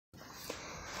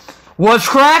What's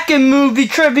crackin', movie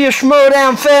trivia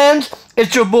Schmoedown fans?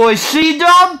 It's your boy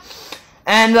C-Dub,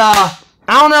 and I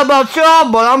don't know about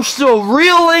y'all, but I'm still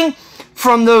reeling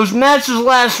from those matches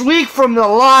last week from the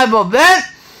live event.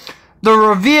 The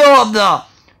reveal of the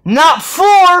not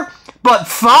 4, but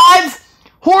 5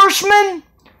 horsemen.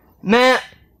 Man,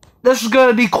 this is going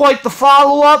to be quite the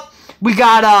follow-up. We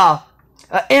got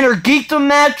an Inner Geekdom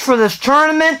match for this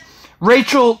tournament.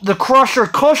 Rachel the Crusher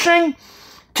Cushing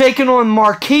taking on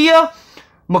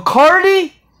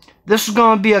McCarty. This is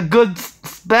going to be a good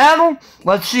battle.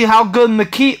 Let's see how good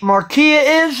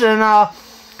Markeia is, and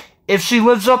if she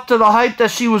lives up to the hype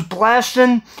that she was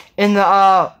blasting in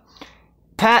the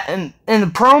in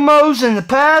the promos in the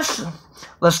past.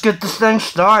 Let's get this thing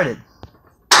started.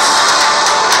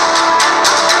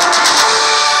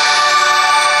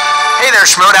 Hey there,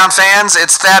 Schmoedown fans.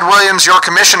 It's Thad Williams, your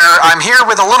commissioner. I'm here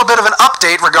with a little bit of an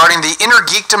update regarding the Inner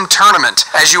Geekdom Tournament.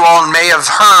 As you all may have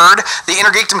heard, the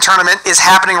Inner Geekdom Tournament is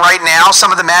happening right now.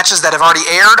 Some of the matches that have already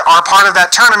aired are part of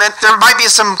that tournament. There might be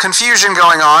some confusion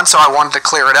going on, so I wanted to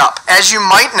clear it up. As you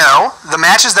might know, the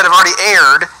matches that have already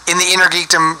aired in the Inner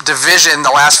Geekdom division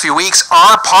the last few weeks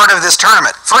are part of this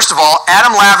tournament. First of all,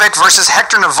 Adam Lavick versus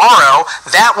Hector Navarro,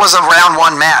 that was a round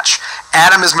 1 match.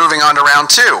 Adam is moving on to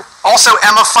round 2. Also,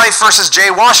 Emma Fife versus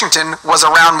Jay Washington was a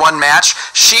round 1 match.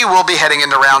 She will be heading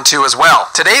into round 2 as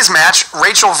well. Today's match,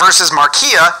 Rachel versus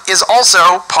Markeia, is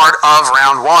also part of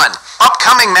round 1.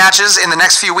 Upcoming matches in the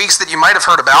next few weeks that you might have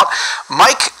heard about,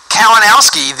 Mike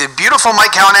Kalinowski, the beautiful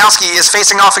Mike Kalinowski, is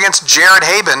facing off against Jared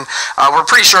Haben. We're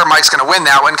pretty sure Mike's going to win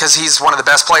that one because he's one of the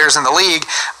best players in the league,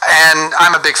 and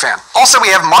I'm a big fan. Also,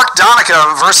 we have Mark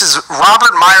Donica versus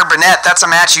Robert Meyer Burnett. That's a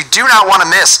match you do not want to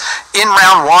miss in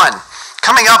round 1.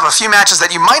 Coming up, a few matches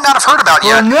that you might not have heard about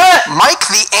yet. Mike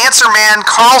the Answer Man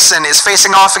Carlson is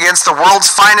facing off against the world's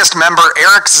finest member,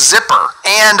 Eric Zipper.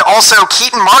 And also,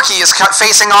 Keaton Markey is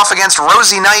facing off against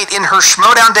Rosie Knight in her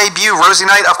Schmoedown debut. Rosie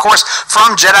Knight, of course,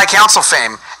 from Jedi Council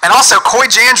fame. And also, Coy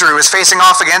Jandrew is facing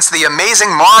off against the amazing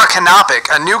Mara Kanapik,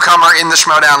 a newcomer in the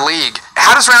Schmoedown League.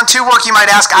 How does round 2 work, you might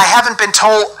ask? I haven't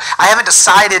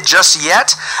decided just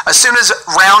yet. As soon as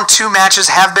round 2 matches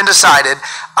have been decided,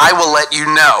 I will let you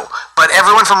know. But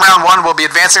everyone from round 1 will be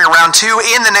advancing to round 2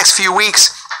 in the next few weeks.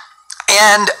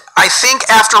 And I think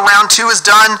after round 2 is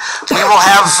done, we will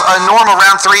have a normal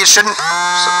round 3. It shouldn't...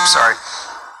 Sorry.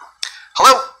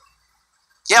 Hello?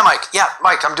 Yeah, Mike. Yeah,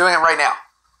 Mike, I'm doing it right now.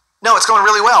 No, it's going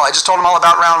really well. I just told him all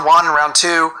about round 1 and round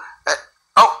 2.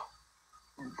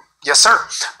 Yes, sir.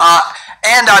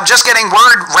 And I'm just getting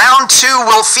word, round 2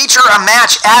 will feature a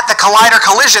match at the Collider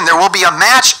Collision. There will be a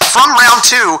match from round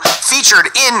 2 featured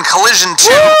in Collision 2.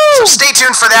 So stay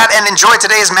tuned for that and enjoy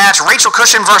today's match. Rachel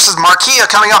Cushing versus Markeia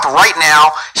coming up right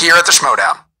now here at the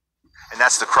Schmoedown. And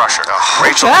that's the Crusher.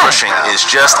 Rachel Cushing is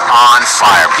just on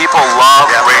fire. People love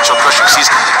Rachel Cushing.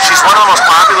 She's one of the most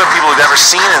popular people we've ever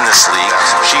seen in this league.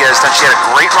 She had a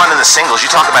great run in the singles. You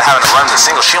talk about having a run in the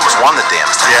singles. She almost won the damn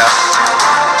thing. Yeah.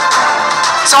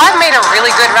 So I've made a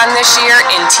really good run this year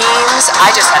in teams.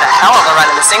 I just had a hell of a run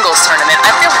in the singles tournament.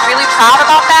 I feel really proud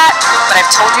about that, but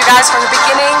I've told you guys from the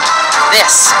beginning,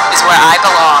 this is where I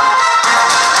belong.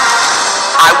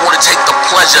 I want to take the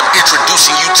pleasure of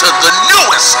introducing you to the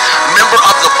newest member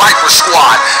of the Viper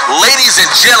Squad. Ladies and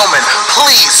gentlemen,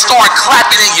 please start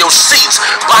clapping in your seats,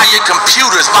 by your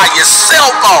computers, by your cell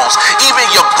phones, even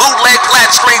your bootleg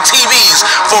flat screen TVs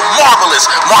for marvelous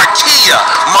Markeia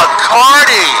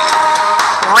McCarty.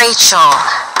 Rachel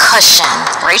Cushing.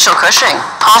 Rachel Cushing.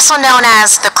 Also known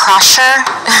as the Crusher.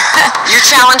 You're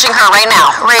challenging her right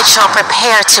now. Rachel,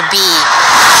 prepare to be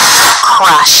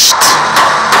crushed.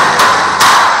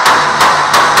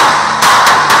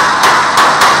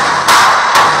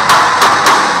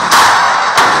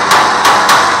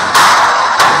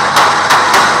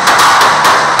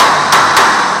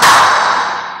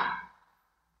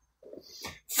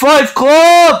 Fight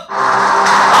Club!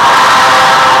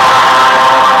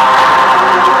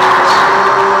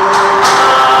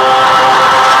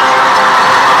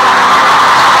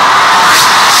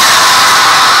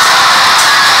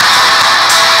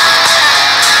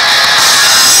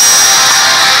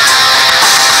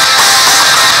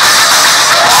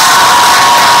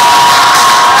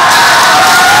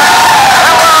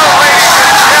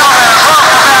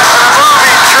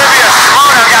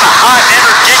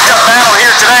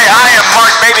 Today, I am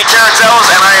Mark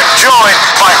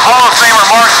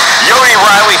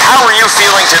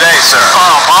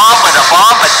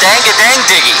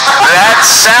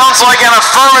Sounds like an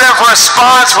affirmative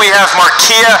response. We have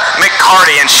Markeia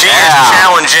McCarty, and she is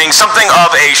challenging something of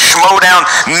a Schmoedown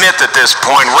myth at this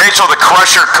point. Rachel the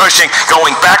Crusher Cushing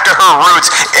going back to her roots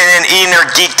in an inner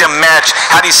geekdom match.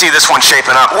 How do you see this one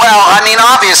shaping up? Well, I mean,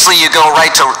 obviously you go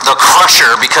right to the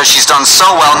Crusher because she's done so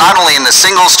well, not only in the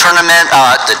singles tournament,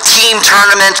 the team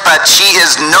tournament, but she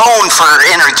is known for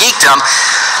inner geekdom.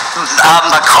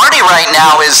 McCarty right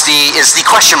now is the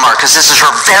question mark because this is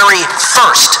her very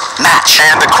first match.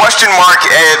 And the question mark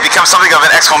becomes something of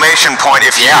an exclamation point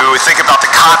if you think about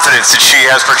the confidence that she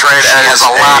has portrayed. She has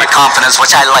a lot of confidence,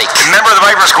 which I like. Member of the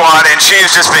Viper Squad, and she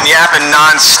has just been yapping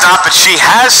non-stop, but she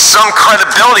has some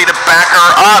credibility to back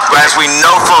her up. As we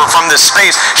know from this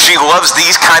space, she loves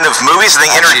these kind of movies. I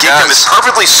think inner geekdom is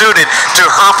perfectly suited to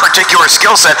her particular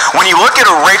skill set. When you look at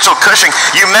a Rachel Cushing,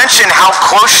 you mentioned how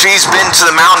close she's been to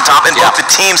the mountaintop in both the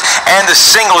teams and the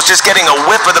singles, just getting a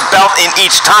whiff of the belt in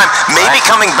each time. Maybe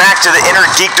coming back to the inner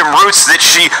geekdom roots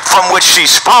from which she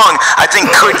sprung, I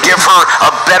think could give her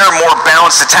a better, more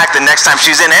balanced attack the next time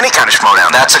she's in any kind of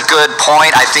Schmoedown. That's a good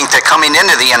point. I think that coming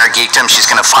into the inner geekdom, she's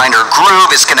going to find her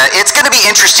groove. It's gonna be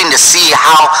interesting to see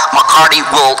how McCarty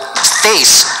will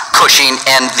face Cushing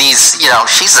and these,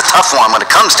 she's a tough one when it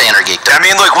comes to inner geekdom. I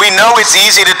mean, look, we know it's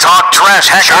easy to talk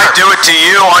trash. Heck, I do it to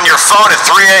you on your phone at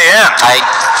 3 a.m. I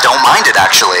don't mind it,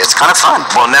 actually. It's kind of fun.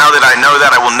 Well, now that I know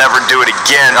that, I will never do it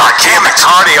again. Markeia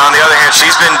McCarty, on the other hand,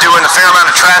 she's been doing a fair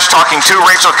amount of trash talking to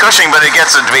Rachel Cushing, but it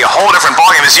gets to be a whole different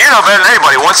ballgame. As you know better than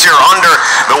anybody, once you're under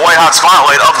the white-hot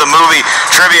spotlight of the movie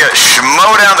trivia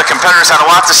Schmoedown, the competitors had a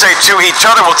lot to say to each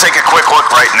other. We'll take a quick look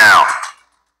right now.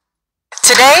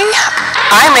 Today,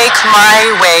 I make my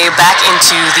way back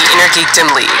into the Inner Geekdom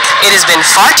League. It has been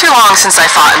far too long since I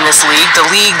fought in this league, the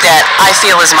league that I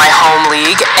feel is my home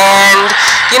league, and,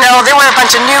 there were a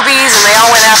bunch of newbies, and they all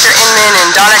went after Inman, and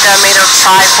Donica made her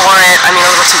try for it, a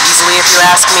little too easily if you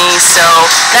ask me, so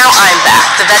now I'm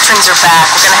back. The veterans are back.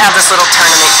 We're going to have this little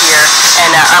tournament here,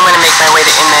 and I'm going to make my way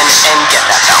to Inman and get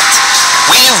that belt.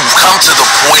 We've come to the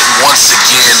point once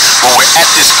again where we're at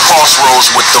this crossroads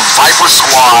with the Viper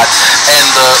Squad and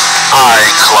the I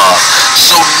Club.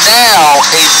 So now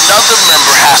another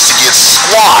member has to get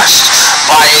squashed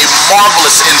by a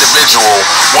marvelous individual,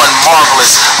 one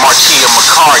marvelous Markeia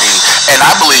McCarty, and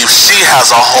I believe she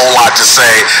has a whole lot to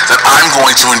say that I'm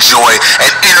going to enjoy,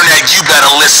 and Internet, you better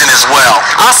listen as well.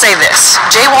 I'll say this.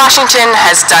 Jay Washington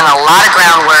has done a lot of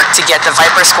groundwork to get the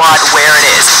Viper Squad where it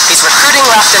is. He's recruiting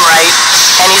left and right,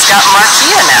 and he's got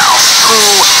Markeia now, who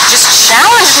just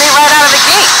challenged me right out of the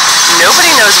gate.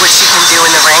 Nobody knows what she can do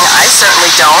in the ring. I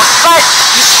certainly don't. But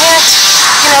you can't,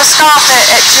 scoff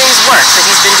at Jay's work that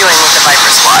he's been doing with the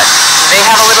Viper Squad. They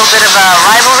have a little bit of a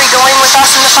rivalry going with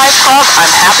us in the Fight Club.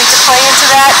 I'm happy to play into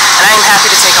that, and I'm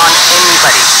happy to take on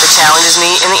anybody that challenges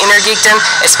me in the Inner Geekdom,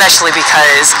 especially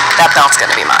because that belt's going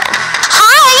to be mine.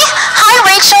 Hi,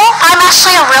 Rachel. I'm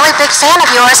actually a really big fan of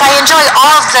yours. I enjoy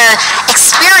all of the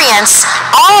experience,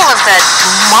 all of the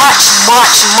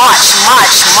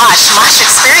much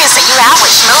experience that you have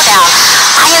with Schmoedown.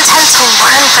 I intend to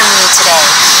learn from you today.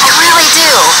 I really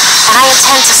do. And I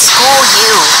intend to school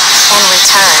you in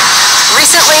return.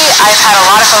 Recently, I've had a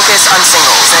lot of focus on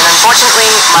singles, and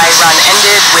unfortunately, my run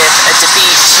ended with a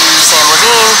defeat to Sam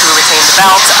Levine, who retained the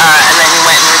belt, and then he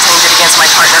went and retained it against my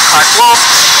partner, Clark Wolf,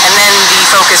 and then the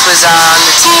focus was on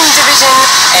the team division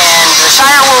and the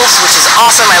Shire Wolves, which is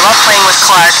awesome. I love playing with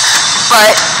Clark,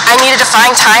 but I needed to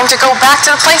find time to go back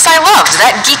to the place I loved,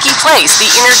 that geeky place,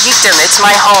 the Inner Geekdom. It's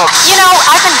my home.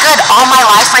 I've been good all my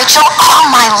life, Rachel, all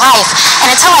my life. And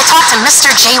until I talked to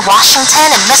Mr. J. Washington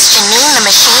and Miss Janine the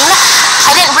Machine,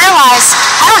 I didn't realize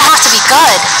I don't have to be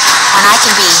good when I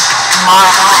can be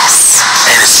marvelous.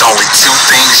 And it's only two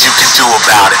things you can do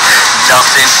about it.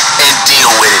 Nothing and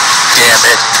deal with it. Damn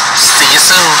it. See you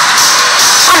soon.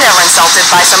 I'm never insulted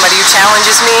by somebody who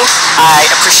challenges me. I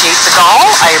appreciate the gall.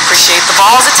 I appreciate the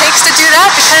balls it takes to do that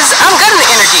because I'm good in the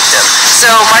Inner Geekdom. So,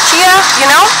 Markeia,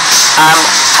 I'm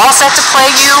all set to play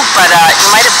you, but you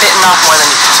might have bitten off more than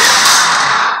you can chew.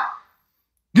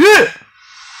 Yeah.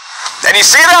 And you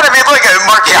see that? Look,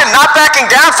 Markeia not backing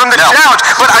down from the challenge,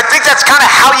 but I think that's kind of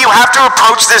how you have to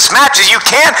approach this match, is you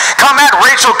can't come at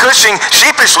Rachel Cushing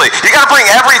sheepishly. You got to bring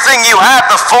everything you have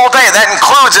the full day. That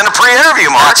includes in the pre-interview,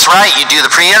 Mark. That's right. You do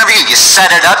the pre-interview, you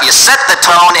set it up, you set the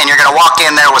tone, and you're going to walk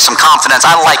in there with some confidence.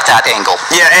 I like that angle.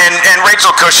 Yeah, and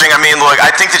Rachel Cushing, look,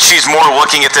 I think that she's more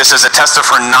looking at this as a test of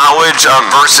her knowledge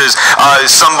versus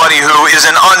somebody who is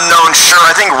an unknown. Sure,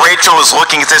 I think Rachel is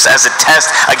looking at this as a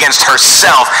test against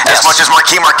herself as much as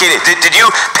Markeia, did you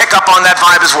pick up on that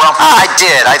vibe as well? I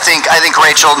did. I think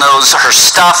Rachel knows her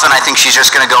stuff, and I think she's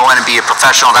just going to go in and be a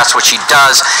professional. That's what she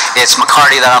does. It's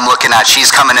McCarty that I'm looking at. She's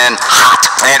coming in hot.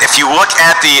 And if you look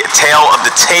at the tail of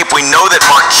the tape, we know that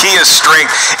Markeia's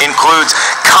strength includes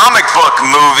comic book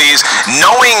movies,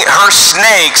 knowing her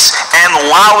snakes, and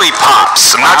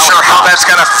lollipops. I'm not sure how that's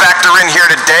going to factor in here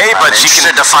today, but she can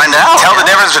to find out. Tell the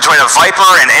difference between a viper,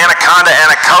 an anaconda,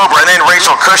 and a cobra. And then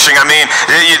Rachel Cushing, I mean,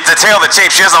 the tail of the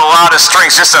tape, she has a lot of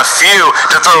strengths, just a few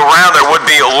to throw around. There would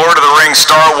be Lord of the Rings,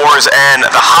 Star Wars, and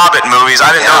the Hobbit movies.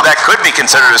 I didn't know that could be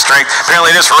considered a strength.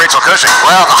 Apparently it is for Rachel Cushing.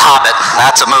 Well, the Hobbit,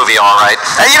 that's a movie, all right.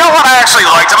 And you know what? I actually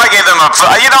liked him. I gave them a...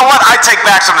 You know what? I take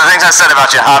back some of the things I said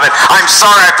about you, Hobbit. I'm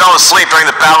sorry I fell asleep during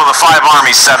the Battle of the Five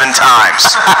Armies 7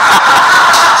 times.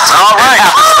 All right. It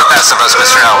happens to the best of us,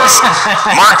 Mr. Ellis.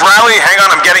 Mark Riley, hang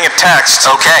on, I'm getting a text.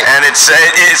 Okay. And it's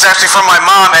actually from my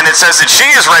mom, and it says that she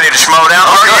is ready to Schmoedown.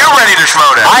 Are you ready to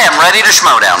Schmoedown? I am ready to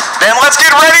Schmoedown. Then let's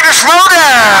get ready to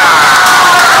Schmoedown!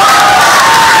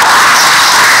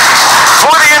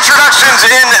 For the introductions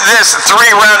in this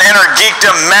 3-round Inner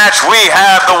Geekdom match, we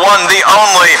have the one, the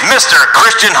only, Mr.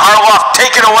 Christian Harloff.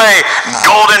 Take it away,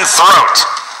 Golden Throat.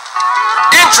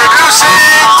 Introducing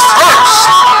first,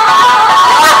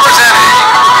 representing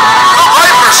the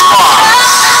Viper Squad,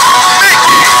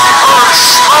 making her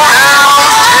Schmoedown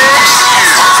takes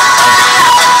you,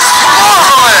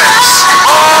 marvelous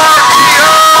Markeia.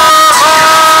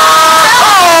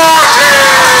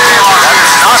 That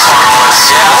is not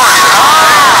marvelous.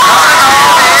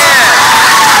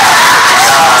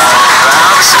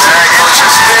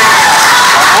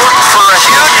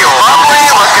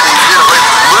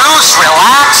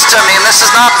 Relaxed. I mean, this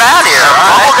is not bad here.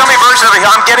 Bubblegummy version of it.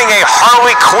 I'm getting a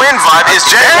Harley Quinn vibe. Is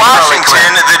Jay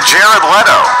Washington the Jared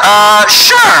Leto?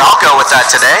 Sure. I'll go with that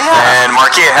today. And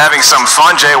Markeia having some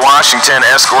fun. Jay Washington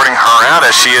escorting her out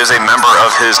as she is a member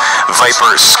of his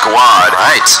Viper squad.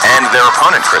 Right. And their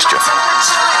opponent, Christian.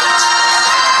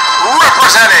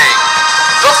 Representing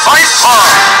the Fight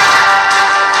Club,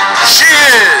 she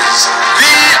is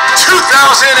the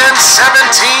 2017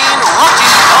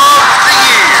 Rookie of the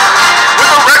Year with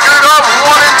a record of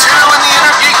 1-2 in the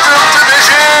Inner Geekdom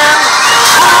division,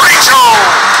 Rachel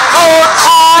the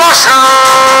Crusher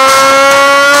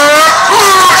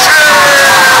Cushing.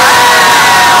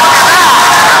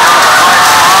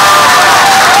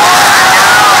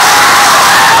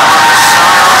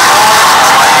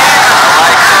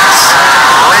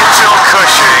 Rachel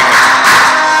Cushing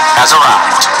Has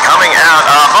arrived. coming out.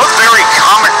 Both very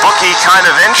comic booky kind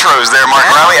of intros there, Mark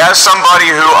Riley. As somebody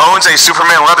who owns a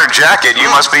Superman leather jacket, you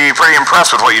must be pretty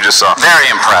impressed with what you just saw. Very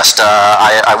impressed.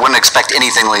 I wouldn't expect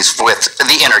anything less with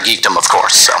the Inner Geekdom, of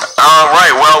course. So. All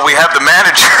right. Well, we have the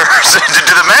managers.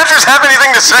 Do the managers have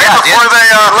anything to say before they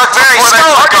look very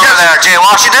stoic over there, Jay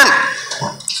Washington?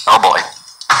 Oh boy.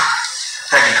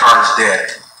 Peggy Carter's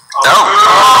dead.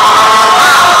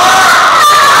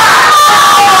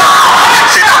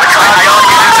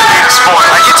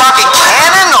 Are you talking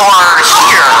canon or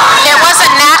here? It was a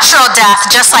natural death,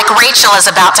 just like Rachel is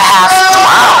about to have.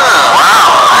 Wow.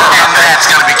 And that's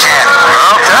gonna be canon.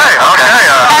 Okay.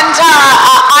 And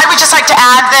I would just like to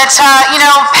add that,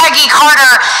 Peggy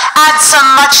Carter adds some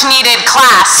much-needed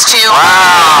class to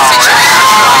the situation.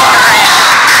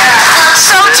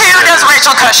 So too does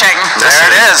Rachel Cushing. There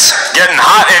it is. Getting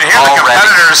hot in here. The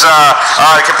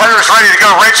competitors ready to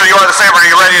go. Rachel, you are the favorite. Are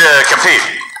you ready to compete?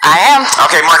 I am.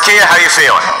 Okay, Markeia, how you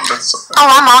feeling? Oh,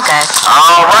 I'm all good.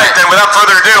 All right, then without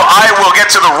further ado, I will get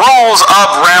to the rules of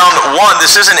round 1.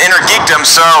 This is an Inner Geekdom,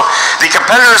 so the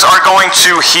competitors are going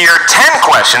to hear 10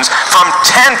 questions from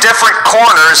 10 different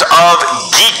corners of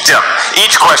geekdom.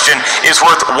 Each question is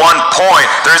worth 1 point.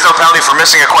 There is no penalty for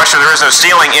missing a question. There is no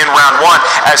stealing in round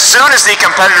 1. As soon as the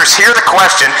competitors hear the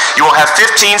question, you will have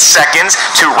 15 seconds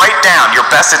to write down your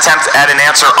best attempt at an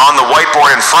answer on the whiteboard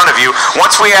in front of you.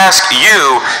 Once we ask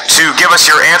you to give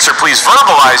us your answer, please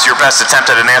verbalize your best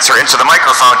attempt at an answer into the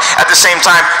microphone. At the same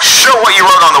time, show what you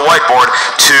wrote on the whiteboard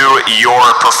to your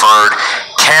preferred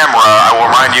camera. I will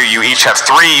remind you, you each have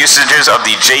 3 usages of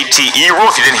the JTE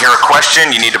rule. If you didn't hear a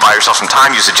question, you need to buy yourself some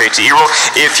time, use the JTE rule.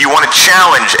 If you want to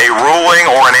challenge a ruling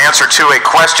or an answer to a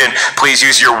question, please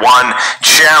use your 1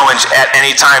 challenge at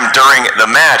any time during the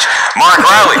match. Mark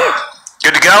Riley,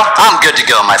 good to go? I'm good to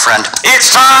go, my friend.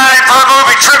 It's time for the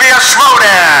movie trivia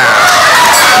Schmoedown.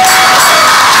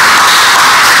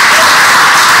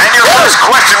 And your first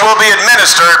question will be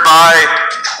administered by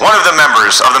one of the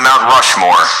members of the Mount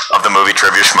Rushmore of the movie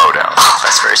trivia Schmoedown. Oh,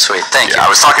 that's very sweet. Thank you. I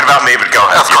was talking about me, but go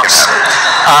ahead. Of course.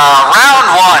 Round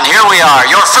 1, here we are.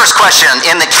 Your first question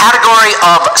in the category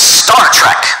of Star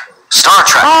Trek. Star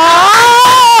Trek.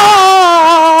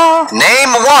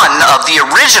 Name one of the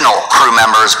original crew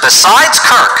members besides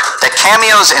Kirk that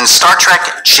cameos in Star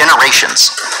Trek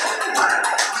Generations.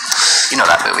 You know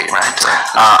that movie, right?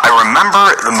 I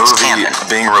remember the movie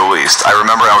being released. I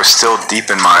remember I was still deep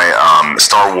in my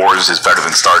Star Wars is better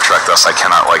than Star Trek, thus I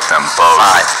cannot like them both.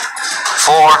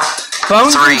 5, 4,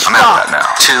 3, I'm out of that now.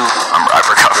 2, I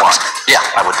forgot 1. Yeah,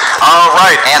 I would. All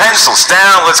right, pencils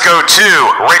down. Let's go to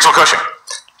Rachel Cushing.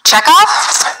 Chekhov?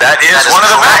 That is one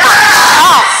of the members.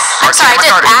 Oh, I'm sorry, I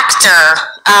did actor.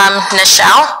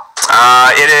 Nichelle?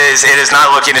 It is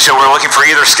not looking to show. We're looking for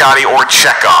either Scotty or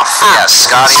Chekhov. Yes,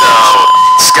 Scotty. So,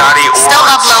 Scotty or Still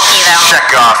love Loki, though.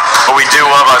 Chekhov, but we do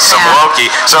love us some Loki.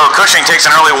 So Cushing takes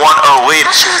an early 1-0 lead.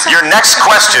 Your next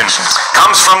question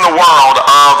comes from the world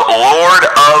of Lord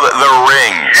of the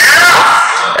Rings.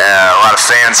 A lot of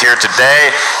fans here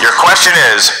today. Your question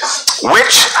is,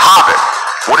 which hobbit?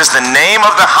 What is the name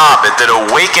of the hobbit that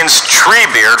awakens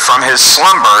Treebeard from his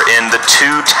slumber in the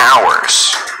Two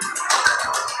Towers?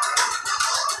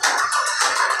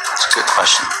 Good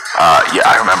question. Yeah,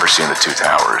 I remember seeing the Two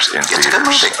Towers in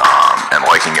theaters and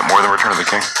liking it more than Return of the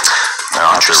King.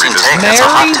 I'll have to read this. That's a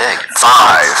hot take.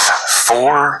 5,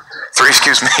 4, 3,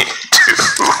 excuse me,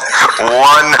 2, 1.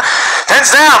 Hands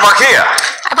down, Markeia.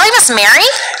 I believe it's Mary.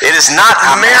 It is not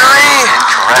Mary.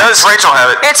 Does Rachel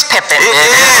have it? It's Pippin. It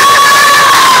is.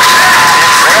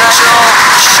 Rachel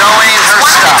showing her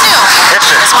stuff.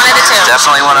 It's one of the two.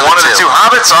 Definitely one of the two.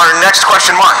 Hobbits. Our next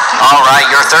question, Mark. All right,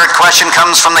 your third question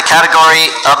comes from the category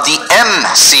of the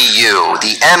MCU.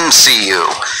 The MCU.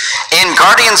 In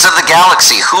Guardians of the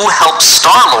Galaxy, who helps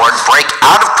Star-Lord break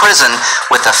out of prison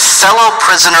with a fellow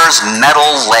prisoner's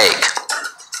metal leg?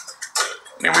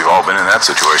 I mean, we've all been in that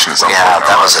situation. Yeah,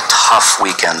 that was a tough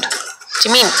weekend. Do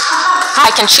you mean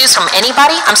I can choose from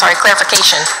anybody? I'm sorry,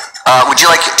 clarification. Would you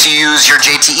like to use your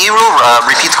JTE rule?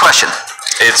 Repeat the question.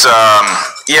 It's,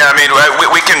 yeah, I mean,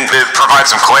 we can provide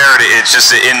some clarity. It's just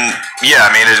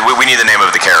we need the name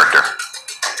of the character.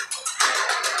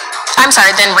 I'm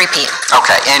sorry, then repeat.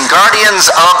 Okay, in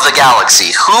Guardians of the Galaxy,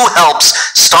 who helps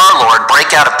Star-Lord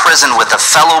break out of prison with a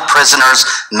fellow prisoner's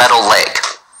metal leg?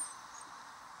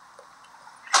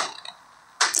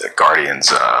 The Guardians,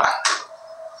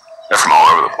 they're from all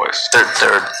over the place.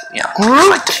 They're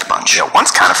eclectic bunch. Yeah, one's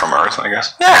kind of from Earth, I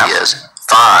guess. Yeah, he is.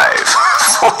 5,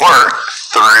 4,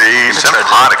 3,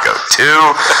 simpatico, 2,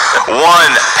 1.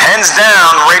 Pens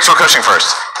down. Rachel Cushing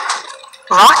first.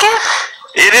 Rocket?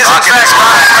 It is in fact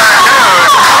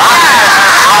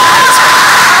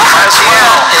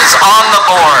Markeia is on the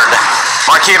board.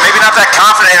 Markeia, maybe not that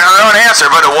confident in her own answer,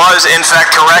 but it was in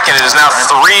fact correct, and it is now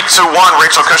 3-1.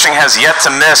 Rachel Cushing has yet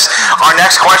to miss. Our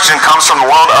next question comes from the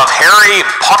world of Harry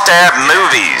Potter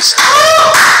movies.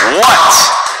 What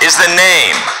is the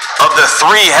name of the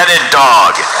three-headed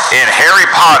dog in Harry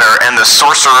Potter and the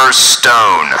Sorcerer's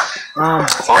Stone?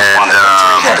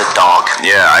 Three-headed dog.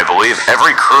 Yeah, I believe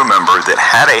every crew member that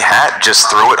had a hat just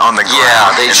threw it on the ground.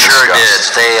 Yeah, they sure did.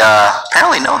 They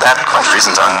apparently know that question.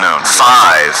 Reasons unknown.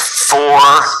 5, 4,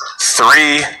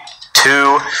 3,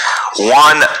 2,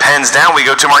 1. Pens down. We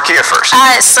go to Markeia first.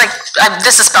 It's like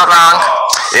this is spelled wrong.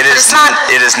 It is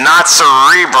not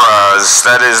Cerebras.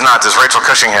 That is not. Does Rachel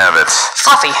Cushing have it?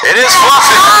 Fluffy. It is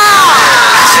Fluffy.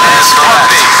 It is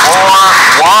Fluffy.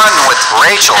 4-1 with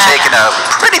Rachel taking a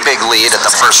pretty big lead in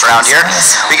the first round here.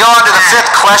 We go on to the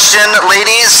fifth question,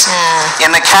 ladies,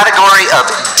 in the category of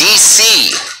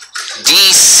DC.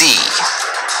 DC.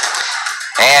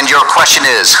 And your question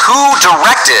is, who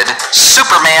directed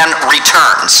Superman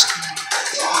Returns?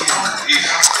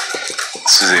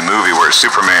 This is a movie where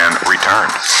Superman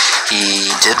returned.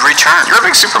 He did return. You're a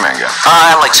big Superman guy.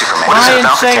 I like Superman. What is it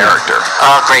about the character?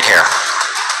 Great hair.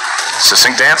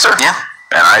 Succinct answer? Yeah.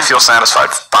 And I feel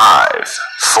satisfied. 5,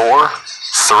 4,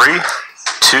 3,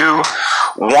 2,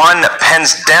 1.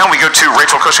 Pens down. We go to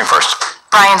Rachel Cushing first.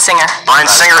 Brian Singer. Brian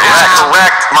Singer is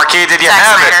correct. Markeia, did you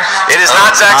have it? It is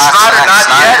not Zack Snyder, not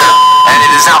yet. And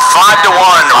it is now 5-1.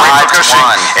 Rachel Cushing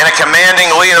in a commanding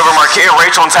lead over Markeia.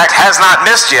 Rachel, in fact, has not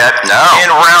missed yet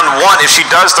in round 1. If she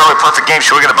does throw a perfect game,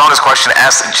 she will get a bonus question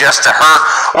asked just to her.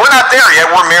 We're not there yet.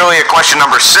 We're merely at question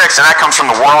number 6, and that comes from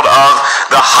the world of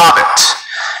The Hobbit.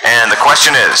 And the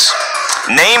question is,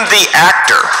 name the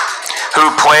actor who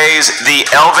plays the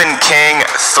Elven King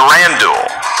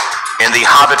Thranduil in the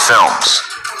Hobbit films.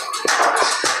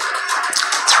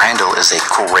 Thranduil is a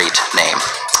great name.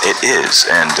 It is,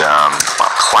 and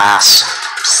class.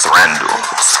 Thranduil.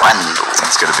 Thranduil.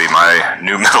 That's going to be my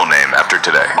new middle name after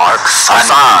today. Mark 5,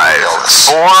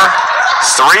 4,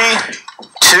 3,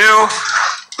 2,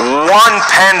 1.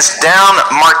 Pens down.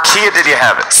 Markeia, did you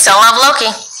have it? Still love Loki.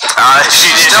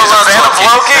 She's Still a loves fan of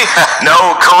Loki. Loki. No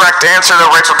correct answer to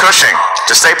Rachel Cushing.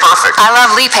 To stay perfect. I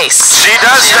love Lee Pace. She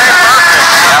does stay perfect.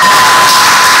 Yep.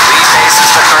 Lee Pace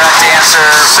is the correct answer.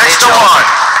 6-1.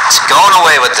 It's going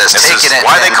away with this. Taking it.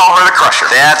 Why they call her the Crusher.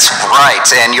 That's right.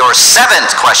 And your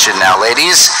 7th question now,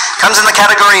 ladies, comes in the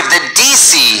category of the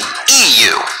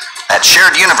DCEU. That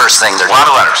shared universe thing. A lot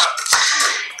of letters.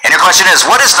 And your question is,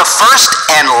 what is the first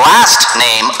and last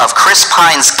name of Chris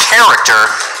Pine's character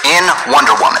in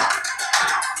Wonder Woman?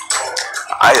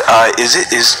 Is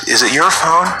it your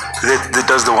phone that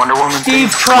does the Wonder Woman Steve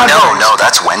thing? Trevor. No,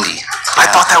 that's Wendy. I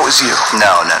thought that was you.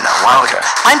 No. Wow. Okay.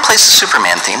 Mine plays the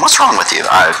Superman theme. What's wrong with you?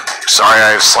 Sorry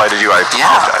I slighted you. I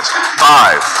apologize.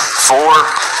 5,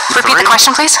 4, Repeat the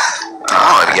question, please.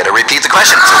 Oh, we got to repeat the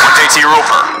question. So 1 JT rule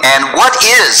per. And what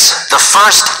is the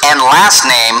first and last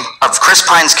name of Chris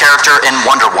Pine's character in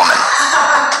Wonder Woman?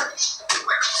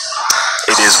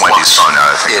 It is Wendy's phone now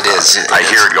that I think It about is. it. I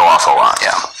hear it go off a lot.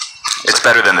 Yeah. It's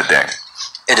better than the ding.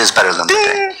 It is better than the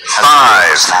ding.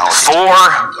 5,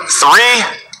 4, 3,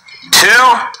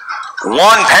 2,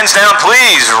 1. Pens down,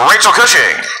 please. Rachel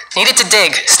Cushing. Needed to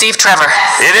dig. Steve Trevor.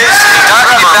 It is Steve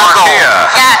Trevor. Markeia.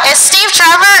 Yeah, it's Steve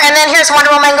Trevor, and then here's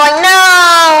Wonder Woman going, no!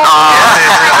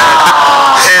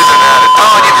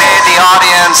 Oh, and you made the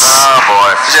audience. Oh,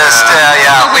 boy. Just,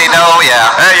 we know,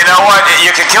 Hey, you know what?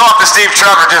 You can kill off the Steve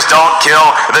Trevor, just don't kill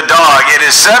the dog. It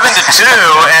is 7-2,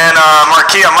 and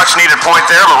Markeia, much needed point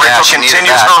there, but Yeah, Rachel she needed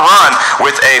continues that. her run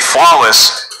with a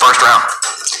flawless first round.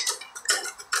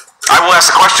 I will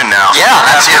ask the question now. Yeah,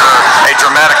 that's after a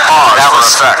dramatic pause That for was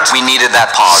effect. We needed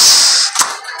that pause.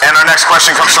 And our next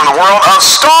question comes from the world of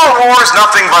Star Wars.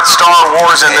 Nothing but Star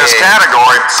Wars in this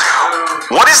category.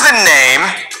 What is the name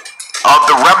of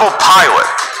the rebel pilot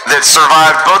that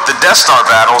survived both the Death Star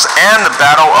battles and the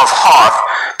Battle of Hoth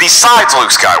besides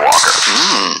Luke Skywalker?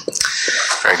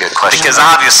 Very good question. Because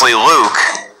obviously Luke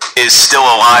is still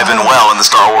alive and well in the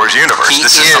Star Wars universe. He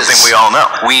This is is. something we all know.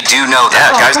 We do know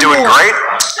Yeah, that. guy's doing great.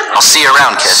 I'll see you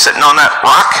around, kid. Sitting on that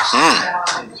rock.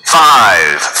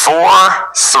 5, 4,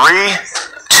 3,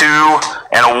 2,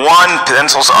 and 1.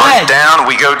 Pencils are Red. down.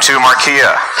 We go to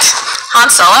Markeia. Han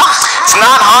Solo. It's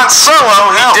not Han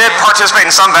Solo. He did participate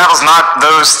in some battles, not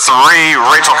those 3.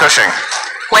 Rachel Cushing.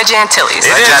 Wedge Antilles.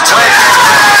 It is Antilles.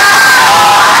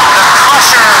 Wedge. The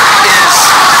Crusher is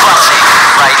crushing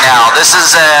right now. This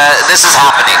is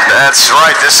happening. That's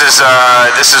right. This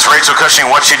is Rachel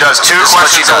Cushing. What she does. 2 This is what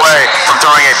questions she does. away from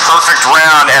throwing a perfect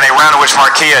round, and a round in which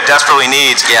Markeia desperately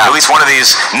needs Yeah. at least one of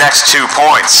these next 2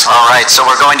 points. All right, so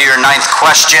we're going to your 9th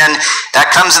question.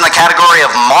 That comes in the category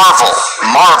of Marvel.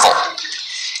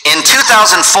 In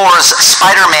 2004's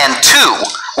Spider-Man 2,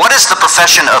 what is the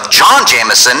profession of John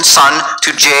Jameson, son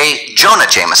to J. Jonah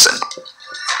Jameson?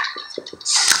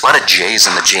 A lot of J's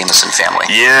in the Jameson family.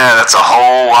 Yeah, that's a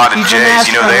whole lot of He's an J's.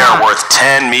 You know, they are astronaut. worth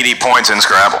 10 meaty points in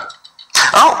Scrabble.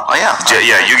 Oh yeah.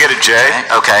 Yeah, you get a J.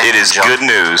 Okay. It is Joe. good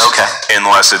news. Okay.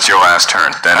 Unless it's your last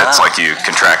turn. Then it's like you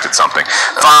contracted something.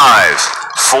 5,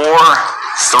 4,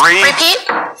 3. Repeat?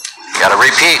 You gotta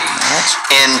repeat.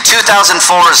 In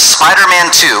 2004's Spider-Man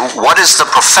 2, what is the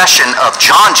profession of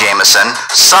John Jameson,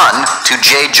 son to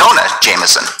J. Jonah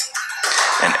Jameson?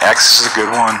 And X is a good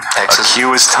one. X is-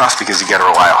 Q is tough because you got to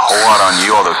rely a whole lot on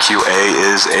you, although QA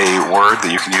is a word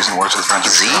that you can use in Words with Friends.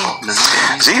 Z?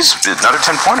 Z's another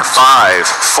 10-pointer. 5,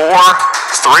 4,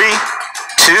 3,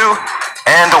 2,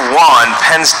 and 1.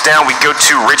 Pens down. We go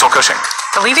to Rachel Cushing.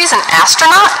 Believe he's an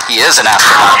astronaut? He is an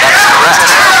astronaut. That's correct.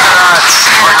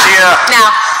 Markeia. Now,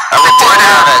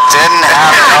 Didn't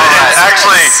have it. All right.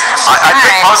 Actually, I think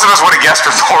Alright. most of us would have guessed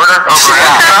reporter over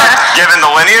astronaut, given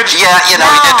the lineage. Yeah, you know,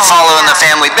 he did follow in the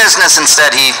family business.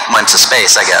 Instead, he went to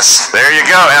space, I guess. There you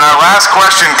go. And our last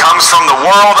question comes from the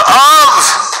world of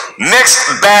mixed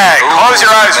bag. Close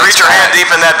your eyes, reach your hand deep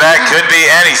in that bag. Could be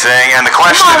anything. And the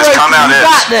question that has come out You is,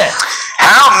 got this.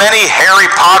 how many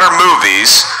Harry Potter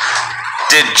movies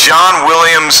did John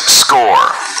Williams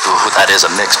score? Ooh, that is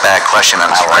a mixed bag question, and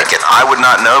I like it. I would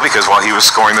not know because while he was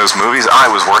scoring those movies, I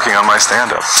was working on my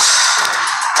stand-up.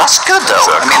 That's good, though. It's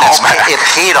a I mean, callback. it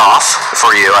paid off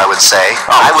for you, I would say.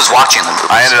 I was watching the movie.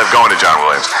 I ended up going to John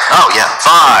Williams. Oh, yeah.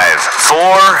 5,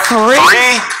 4,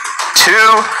 3,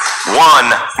 2, 1.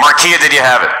 Markeia, did you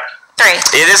have it? 3.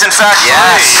 It is in fact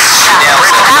Yes. 3. Yeah,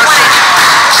 Rachel That Cushing.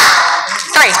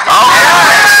 3.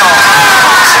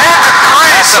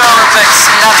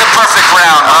 That's a perfect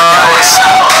round.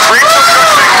 Rachel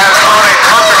Cushing has won a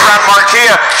perfect round.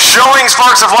 Markeia showing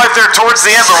sparks of life there towards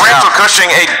the end, but Rachel Cushing,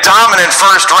 a dominant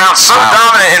first round. So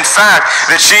dominant, in fact,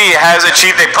 that she has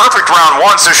achieved a perfect round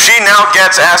 1, so she now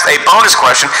gets asked a bonus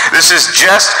question. This is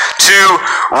just to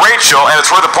Rachel, and it's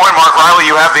worth a point. Mark Riley,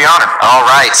 you have the honor. All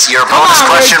right, your bonus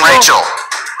question, Rachel.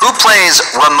 Who plays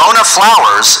Ramona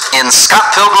Flowers in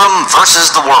Scott Pilgrim vs.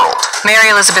 the World?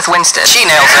 Mary Elizabeth Winstead. She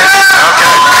nails it.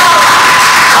 Okay.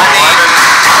 I mean,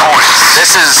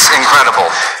 this is incredible.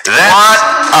 What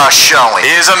a showing.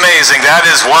 Is amazing. That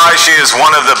is why she is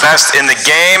one of the best in the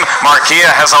game. Markeia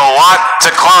has a lot to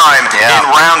climb in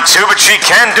round 2, but she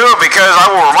can do it because I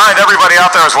will remind everybody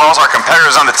out there, as well as our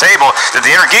competitors on the table, that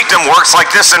the Inner Geekdom works like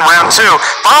this in round 2.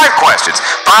 5 questions.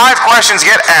 5 questions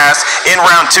get asked in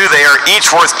round 2. They are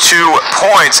each worth 2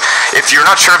 points. If you're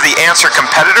not sure of the answer,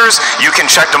 competitors, you can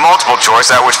check the multiple choice,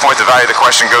 at which point the value of the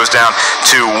question goes down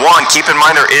to 1. Keep in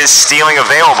mind there is stealing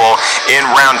available in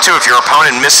round 2. If your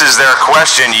opponent misses their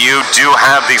question, you do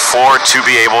have the floor to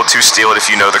be able to steal it if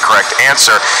you know the correct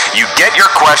answer. You get your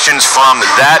questions from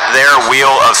that there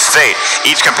wheel of fate.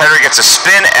 Each competitor gets a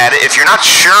spin at it. If you're not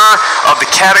sure of the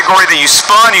category that you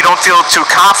spun, you don't feel too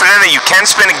confident in it, you can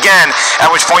spin again, at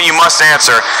which point you must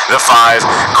answer the 5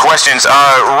 questions.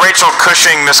 Rachel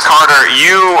Cushing, Miss Carter,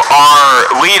 you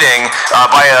are leading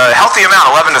by a healthy amount,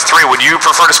 11-3. Would you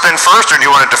prefer to spin first, or do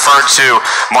you want to defer to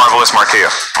Marvelous Markeia?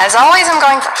 As always, I'm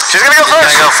going first. She's going to go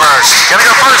first. Gonna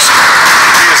go first.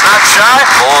 She is not shy.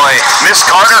 Boy, Miss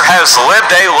Carter has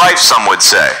lived a life, some would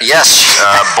say. Yes.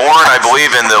 Born, I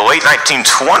believe, in the late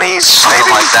 1920s. Something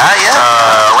like that,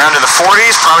 yeah. Around in the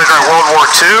 40s, probably during World War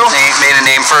II. Made a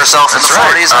name for herself in the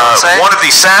 40s, I would say. One of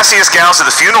the sassiest gals at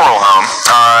the funeral home.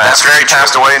 That's very true.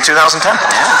 Passed away in 2010. Yeah.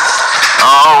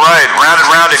 All right, round and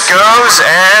round it goes,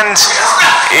 and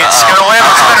it's going to land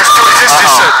on spinners. Is this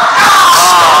just a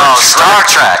Star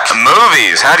Trek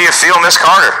movies? How do you feel, Miss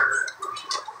Carter?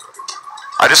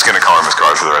 I'm just going to call her Miss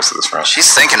Carter for the rest of this round.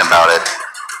 She's thinking about it.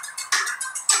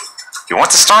 You want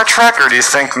the Star Trek, or do you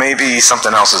think maybe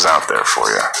something else is out there for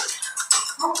you?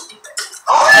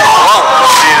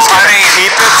 She's going to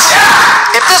keep it.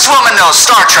 If this woman knows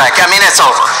Star Trek, I mean, it's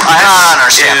over. I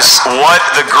understand. This is what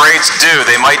the greats do.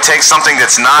 They might take something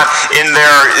that's not in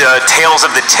their Tales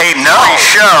of the Tape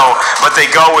show, but they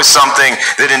go with something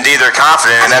that indeed they're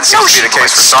confident in, and that seems to be the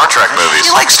case for Star Trek movies.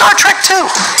 You like Star Trek, too.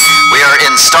 We are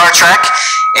in Star Trek,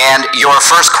 and your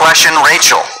first question,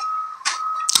 Rachel.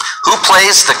 Who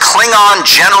plays the Klingon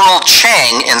General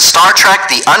Chang in Star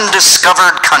Trek: The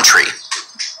Undiscovered Country?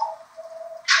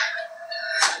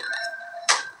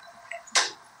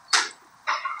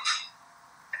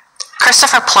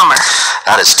 Christopher Plummer.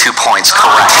 That is 2 points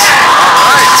correct. All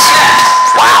right.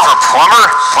 Wow. Plummer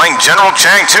playing General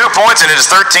Chang, 2 points, and it is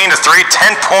 13-3,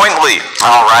 10-point lead.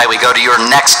 All right, we go to your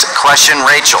next question,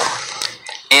 Rachel.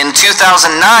 In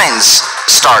 2009's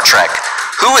Star Trek,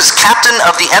 who is captain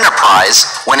of the Enterprise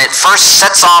when it first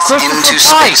sets off into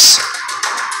space?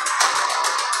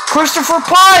 Christopher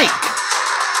Pike.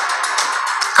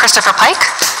 Christopher Pike?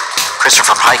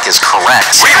 Christopher Pike is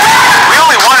correct. We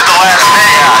only wanted the last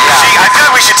name. I feel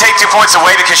like we should take 2 points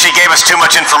away because she gave us too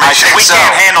much information. We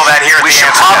can't handle that here. We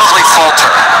should probably falter.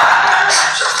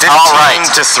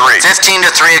 15-3.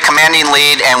 15-3, a commanding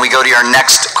lead, and we go to your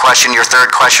next question, your third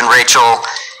question, Rachel.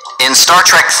 In Star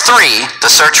Trek 3, The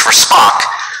Search for Spock,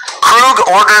 Krug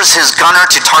orders his gunner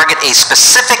to target a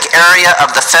specific area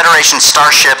of the Federation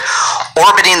starship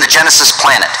orbiting the Genesis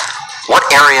planet. What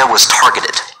area was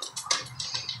targeted?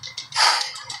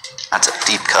 That's a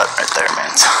deep cut right there,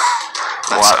 man.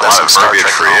 A lot of verbiage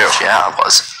for you. Yeah, it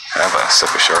was. Have a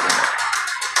sip of Chardonnay.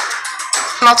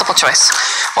 Multiple choice.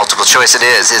 Multiple choice it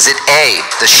is. Is it A,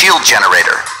 the shield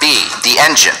generator, B, the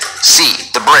engine, C,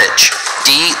 the bridge,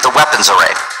 D, the weapons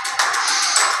array?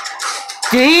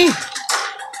 D?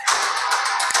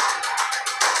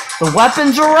 The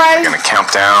weapons array? We're going to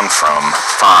count down from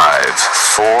 5,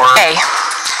 4. A.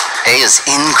 A is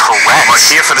incorrect.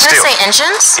 Markeia for the steal. Did I say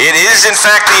engines? It is, in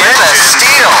fact, the engine.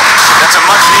 Steal. That's a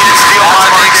much-needed steal by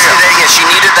Markeia. Yeah, she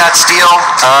needed that steal.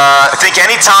 I think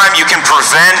anytime you can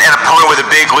prevent an opponent with a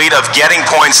big lead of getting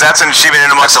points, that's an achievement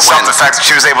in and of itself. The fact that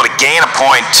she was able to gain a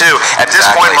point, too. At this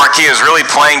point, Markeia is really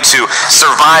playing to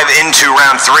survive into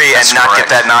round 3 and not get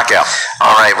that knockout.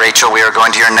 All right, Rachel, we are going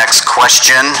to your next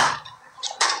question.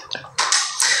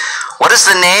 What is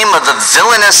the name of the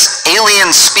villainous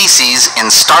alien species in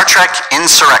Star Trek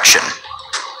Insurrection?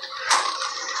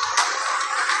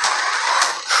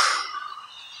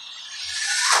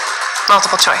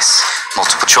 Multiple choice.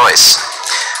 Multiple choice.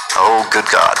 Oh, good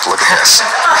God, look at this.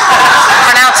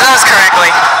 Pronounce those correctly.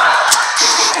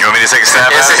 You want me to take a stab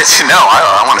at it? No,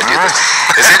 I want to do this.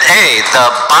 Is it A, the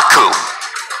Baku,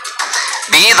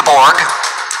 B, the Borg,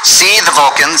 C, the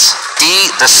Vulcans. D,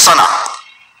 the Sunna.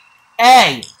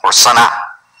 A. Or Sunna.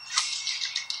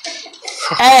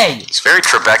 A. It's very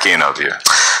Trebeckian of you.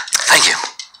 Thank you.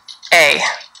 A.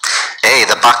 A,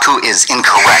 the Baku is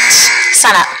incorrect.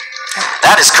 Sana.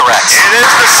 That is correct. It is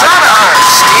the Sunna.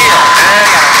 Steal. And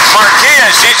Markeia,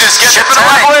 she just gets a Chip it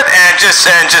away. tablet and just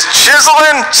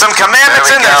chiseling some commandments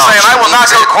There in we there, go. saying, She "I will not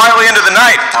needs go it." quietly into the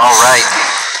night." All right.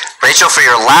 Rachel, for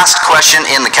your last question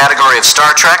in the category of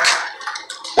Star Trek,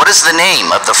 what is the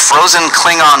name of the frozen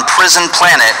Klingon prison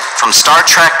planet from Star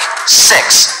Trek VI,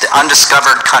 The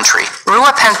Undiscovered Country?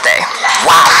 Ruapente.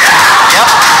 Wow. Yep,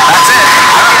 that's it.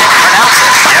 How can you pronounce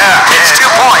it? Yeah, It's 2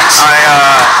 points.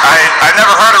 I've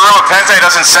never heard of Ruapente. It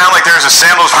doesn't sound like there's a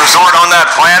sandals resort on that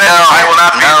planet. No, I will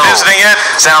not be no. visiting it.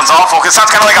 Sounds awful. It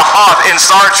sounds kind of like a Hoth in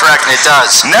Star Trek. It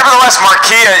does. Nevertheless,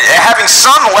 Markeia having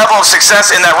some level of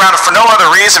success in that round for no other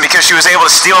reason because she was able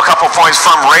to steal a couple points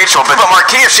from Rachel. But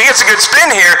Markeia, if she gets a good spin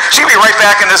here, she'll be right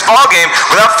back in this ball game.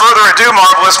 Without further ado,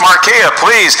 marvelous Markeia,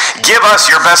 please give us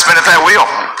your best spin at that wheel.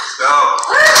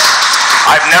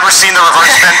 I've never seen the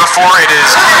reverse spin before. It is,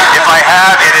 if I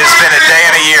have, it has been a day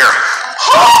and a year.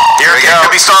 Here we go. It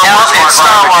could be Star Wars. It's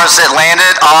Star Wars. It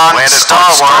landed on Star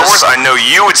Wars. I know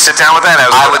you would sit down with that.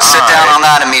 I would sit down on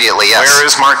that immediately, yes. Where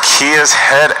is Markeia's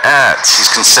head at? She's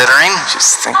considering.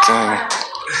 She's thinking.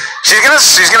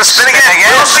 She's gonna spin again.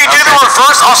 Will she do Okay. the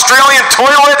reverse Australian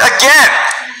toilet again?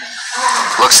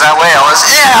 Looks that way, Ellis.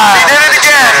 Yeah! She did it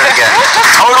again.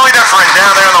 Totally different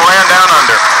down there in the land down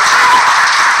under.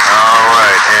 All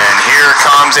right, and here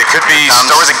comes. It could be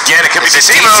Star Wars again. It could be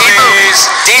DC movies.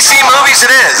 DC movies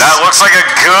it is. That looks like a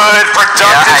good,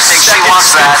 productive I think she second wants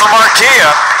spin that. for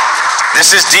Markeia.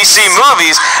 This is DC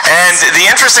movies, and the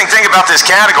interesting thing about this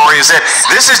category is that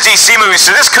this is DC movies,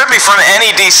 so this could be from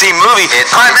any DC movie,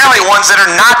 primarily ones that are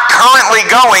not currently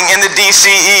going in the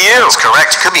DCEU. That's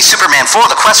correct. Could be Superman 4,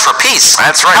 The Quest for Peace.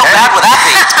 That's right. How bad would that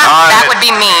be? That would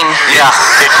be mean. Yeah.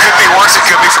 It could be worse. It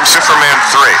could be from Superman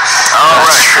 3. All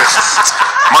right.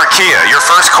 Markeia, your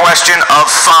first question of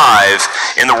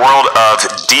 5 in the world of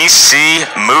DC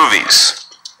movies.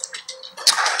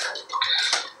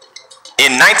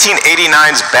 In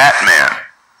 1989's Batman,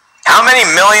 how many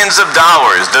millions of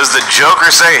dollars does the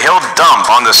Joker say he'll dump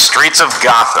on the streets of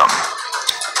Gotham?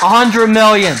 100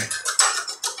 million.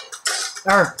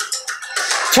 Or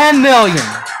 10 million.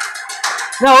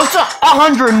 No, it's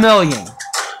 100 million.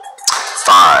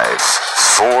 5,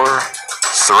 4,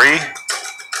 3,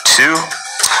 2.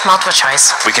 Multiple choice.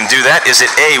 We can do that. Is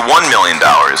it A, $1 million,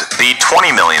 B,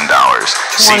 $20 million,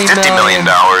 C, $50 million,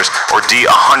 or D,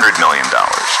 $100 million?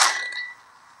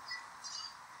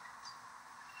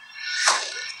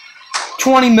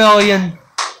 20 million.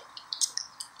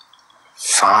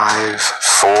 5,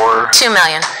 4. 2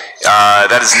 million.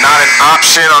 That is not an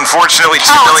option, unfortunately. $2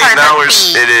 million. sorry,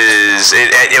 It is.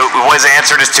 It was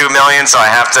answered as $2 million, so I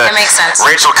have to. That makes sense.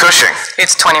 Rachel Cushing.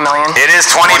 It's 20 million. It is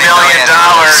 $20 million.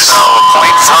 So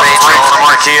point for Rachel. For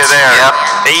Markeia there.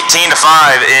 Yep. 18-5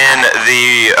 in the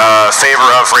favor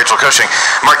of Rachel Cushing.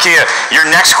 Markeia, your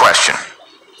next question.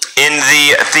 In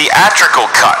the theatrical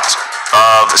cut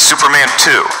of Superman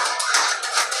 2,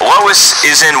 Lois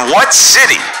is in what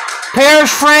city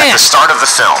Paris, at the France. start of the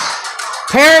film?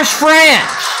 Paris,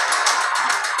 France.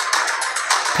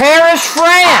 Paris,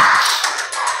 France.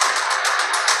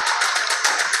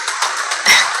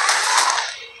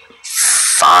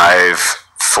 5,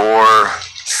 4,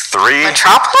 3.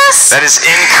 Metropolis? That is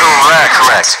incorrect.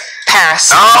 Correct.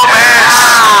 Paris. Oh, man!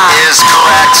 Is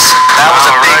correct. That was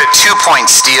a All big right. 2-point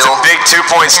steal. Big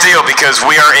 2-point steal because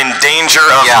we are in danger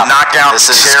of knockout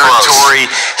this is territory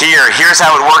here. Here's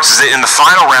how it works: is that in the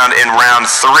final round, in round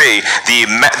 3,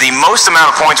 the most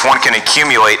amount of points one can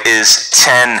accumulate is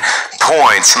 10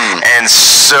 points. And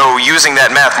so, using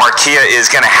that math, Markeia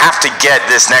is going to have to get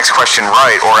this next question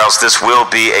right, or else this will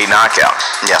be a knockout.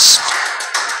 Yes.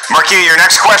 Markeia, your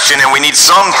next question, and we need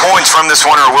some points from this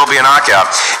one, or it will be a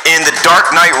knockout. In The Dark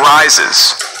Knight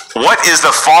Rises, what is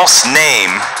the false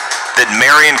name that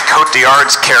Marion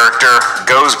Cotillard's character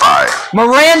goes by?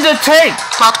 Miranda Tate.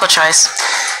 Multiple choice.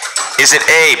 Is it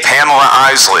A, Pamela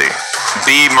Isley,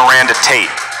 B, Miranda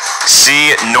Tate,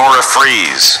 C, Nora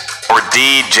Fries, or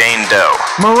D, Jane Doe?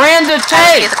 Miranda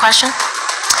Repeat Tate. the question.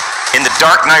 In The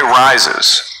Dark Knight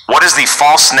Rises, what is the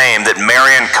false name that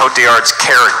Marion Cotillard's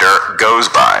character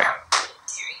goes by?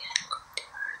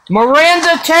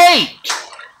 Miranda Tate.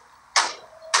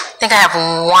 I think I have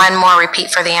one more repeat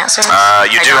for the answers.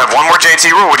 You do have one more JT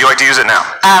rule. Would you like to use it now?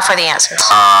 For the answers.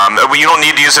 You don't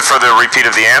need to use it for the repeat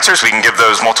of the answers. We can give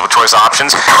those multiple choice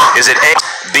options. Is it A,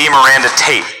 B, Miranda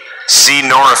Tate, C,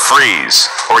 Nora Fries,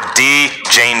 or D,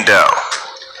 Jane Doe?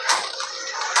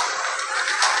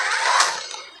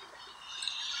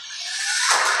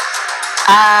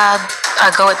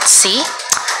 Go with C.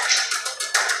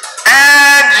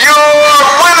 And your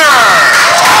winner,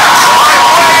 by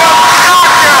way of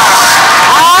knockout,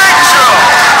 Rachel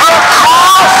the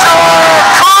Crusher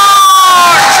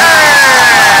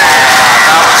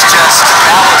Cushing.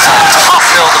 That was a tough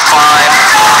hill to climb.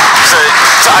 So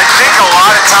I think a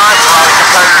lot of times, a lot of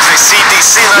competitors, they see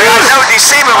DC. Like, I know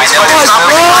DC movies, but it's not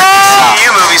really like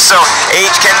DCU movies, so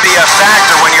age can be a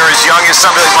factor when you're as young as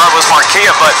somebody like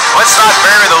Markeia, but let's not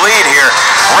bury the lead here.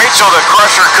 Rachel the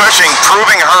Crusher Cushing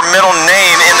proving her middle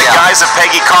name in the guise of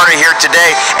Peggy Carter here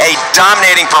today. A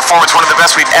dominating performance, one of the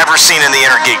best we've ever seen in the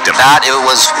Inner Geekdom. It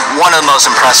was one of the most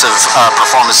impressive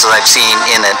performances I've seen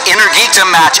in an Inner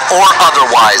Geekdom match or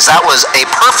otherwise. That was a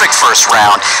perfect first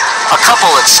round. A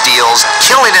couple of steals,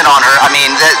 killing it on her. I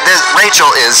mean, Rachel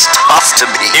is tough to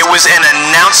beat. It was an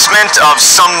announcement of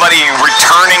somebody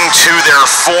returning to their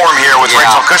form here with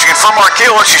Rachel Cushing. And for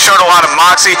Markeia, look, she showed a lot of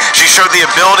moxie. She showed the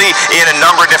ability in a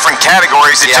number of different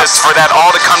categories. It just, for that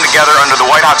all to come together under the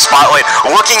white hot spotlight,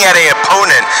 looking at an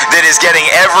opponent that is getting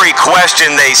every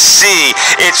question they see,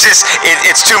 it's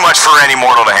too much for any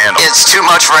mortal to handle. It's too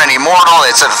much for any mortal.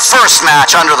 It's a first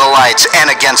match under the lights and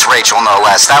against Rachel, no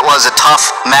less. That was a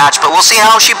tough match, but we'll see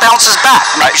how she bounces back.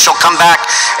 Maybe she'll come back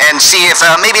and see if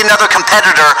maybe another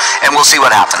competitor, and we'll see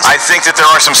what happens. I think that there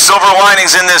are some silver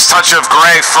linings in this touch of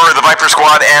gray for the Viper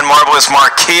Squad and Marvelous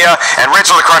Markeia, and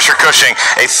Rachel the Crusher Cushing,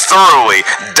 a thoroughly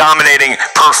dominating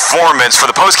performance. For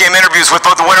the post-game interviews with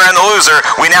both the winner and the loser,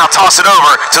 we now toss it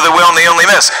over to the will and the only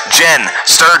miss, Jen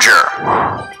Sturger.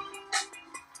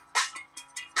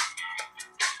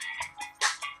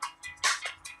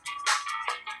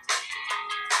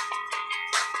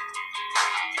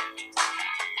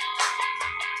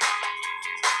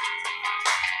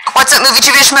 What's up, movie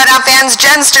trivia Schmoedown fans?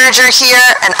 Jen Sturger here,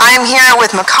 and I'm here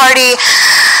with McCarty.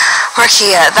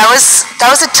 Markeia, that was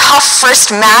a tough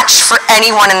first match for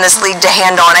anyone in this league to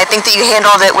handle, and I think that you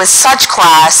handled it with such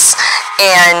class.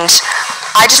 And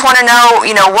I just want to know,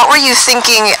 what were you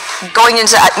thinking going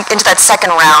into that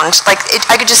second round? Like,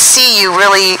 I could just see you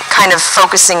really kind of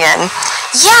focusing in.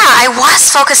 Yeah, I was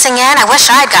focusing in. I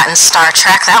wish I had gotten Star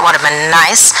Trek. That would have been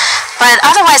nice. But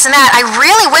otherwise than that, I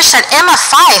really wish that Emma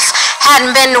Fyffe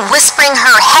hadn't been whispering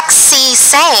her hexy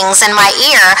sayings in my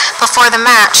ear before the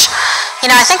match.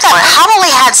 I think that probably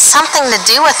had something to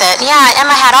do with it. Yeah,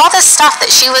 Emma had all this stuff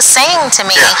that she was saying to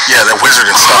me. Yeah, that wizard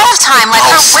and stuff. Ahead of time, like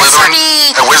her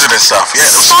wizardy, that wizard and stuff. Yeah,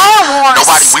 Star Wars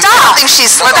we stuff. I think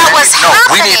she's that was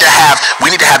happening. we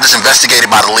need to have this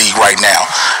investigated by the league right now.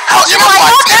 How I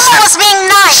thought Emma was being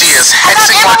nice. She is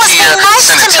hexing Markeia,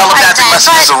 sending telepathic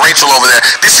messages to Rachel over there.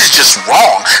 This is just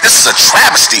wrong. This is a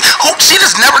travesty. She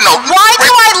just never know. Why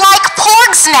do I like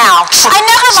porgs now? I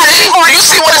never liked porgs. Do you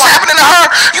see what is happening to her?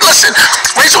 You listen,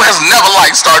 Rachel has never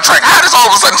liked Star Trek. How does all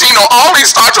of a sudden she know all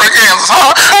these Star Trek answers,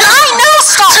 huh? And I know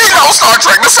Star Trek. She knows Star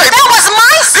Trek. That was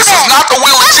my This is not the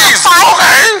will of Jesus,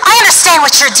 okay? I understand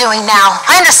what you're doing now.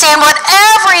 I understand what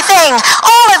everything,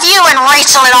 all of you and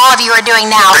Rachel and all of you are doing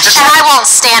now. And I won't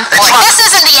stand for it. This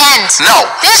isn't the end. No.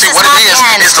 This is what not it the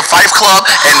end. is the Fyffe Club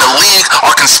and the league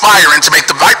are conspiring to make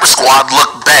the Viper Squad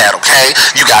look bad, okay?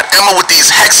 You got Emma with these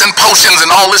hexen potions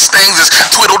and all this things, this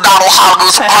twiddle-doddle,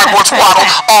 hardboard swaddle,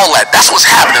 all that. That's what's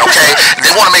happening, okay?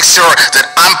 They want to make sure that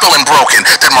I'm feeling broken,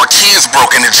 that Markeia's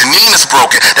broken, that Janine is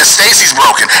broken, that Stacy's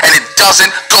broken, and it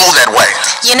doesn't go that way.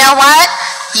 You know what?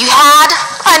 You had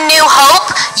a new hope.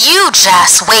 You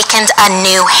just wakened a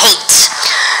new hate.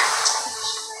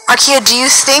 Markeia, do you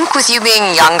think with you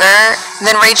being younger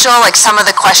than Rachel, like some of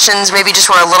the questions maybe just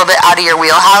were a little bit out of your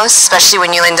wheelhouse, especially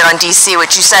when you landed on DC,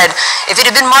 which you said, if it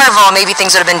had been Marvel, maybe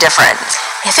things would have been different?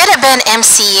 If it had been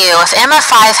MCU, if Emma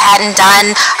Fyffe hadn't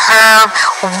done her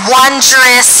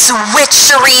wondrous,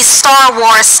 witchery Star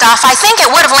Wars stuff, I think it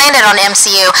would have landed on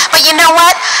MCU. But you know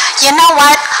what?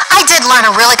 I did learn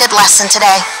a really good lesson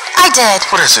today. I did.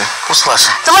 What is it? What's the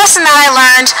lesson? The lesson that I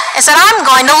learned is that I'm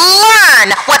going to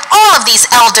learn what all of these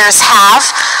elders have.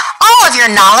 All of your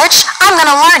knowledge, I'm going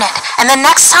to learn it. And the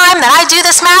next time that I do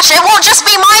this match, it won't just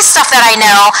be my stuff that I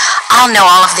know. I'll know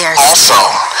all of theirs. Also,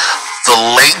 the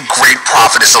late great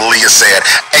prophetess Aaliyah said,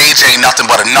 age ain't nothing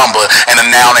but a number and a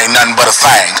noun ain't nothing but a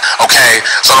thing, okay?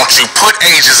 So don't you put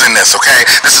ages in this, okay?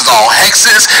 This is all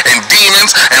hexes and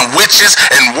demons and witches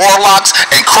and warlocks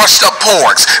and crushed up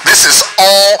porgs. This is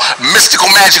all mystical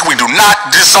magic we do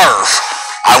not deserve.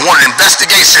 I want an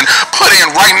investigation put in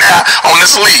right now on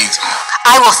this league.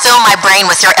 I will fill my brain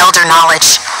with your elder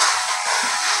knowledge.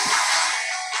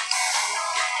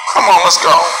 Come on, let's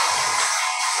go.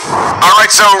 All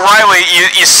right, so Riley,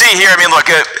 you see here, I mean, look,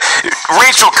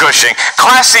 Rachel Cushing,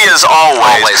 classy as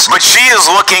always, but she is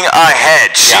looking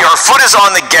ahead. Her foot is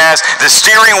on the gas, the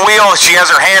steering wheel, she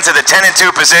has her hands at the 10 and 2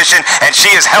 position, and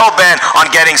she is hell-bent on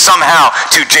getting somehow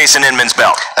to Jason Inman's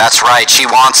belt. That's right, she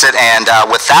wants it, and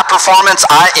with that performance,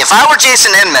 if I were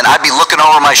Jason Inman, I'd be looking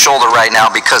over my shoulder right now,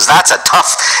 because that's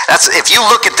if you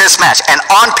look at this match, and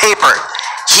on paper,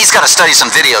 he's got to study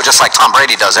some video, just like Tom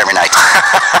Brady does every night.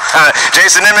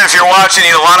 Jason Inman, if you're watching,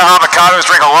 eat a lot of avocados,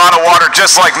 drink a lot of water,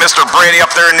 just like Mr. Brady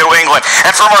up there in New England.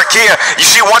 And for Markeia,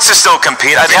 she wants to still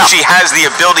compete. I think she has the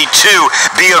ability to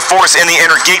be a force in the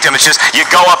inner geekdom. It's just you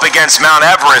go up against Mount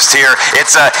Everest here.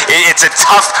 It's a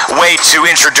tough way to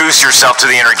introduce yourself to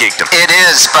the inner geekdom. It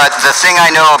is, but the thing I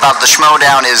know about the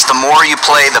Schmoedown is the more you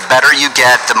play, the better you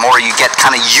get, the more you get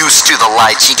kind of used to the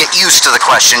lights, you get used to the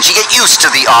questions, you get used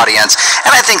to the audience.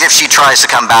 And I think if she tries to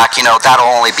come back, that'll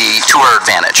only be to her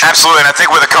advantage. Absolutely, and I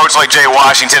think with a coach like Jay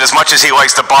Washington, as much as he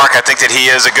likes to bark, I think that he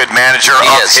is a good manager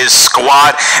of his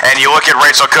squad. And you look at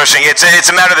Rachel Cushing, it's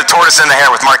a matter of the tortoise and the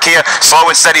hare. With Markeia, slow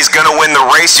and steady is going to win the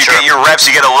race. You get your reps,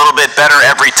 you get a little bit better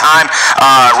every time.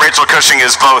 Rachel Cushing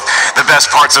is both the best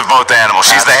parts of both animals.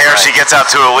 She's the hare, she gets out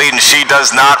to a lead, and she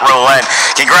does not relent.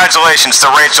 Congratulations to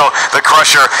Rachel, the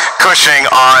Crusher Cushing,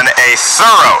 on a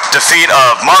thorough defeat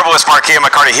of marvelous Markeia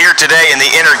McCarty here today in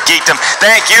the Inner Geekdom.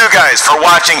 Thank you guys for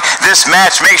watching this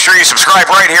match. Make sure you subscribe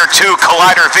right here to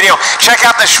Collider Video. Check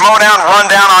out the Schmoedown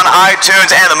Rundown on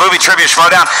iTunes and the Movie Trivia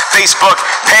Schmoedown Facebook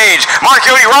page. Mark,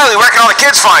 Riley, where can all the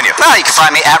kids find you? Well, you can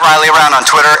find me at Riley Around on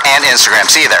Twitter and Instagram.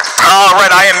 See you there. All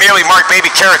right, I am merely Mark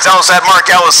Baby Carrots Ellis at Mark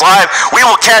Ellis Live. We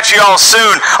will catch you all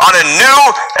soon on a new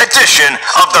edition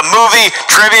of the Movie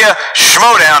Trivia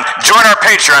Schmoedown. Join our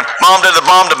Patreon. Mom to the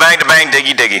bomb to bang,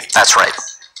 diggy diggy. That's right.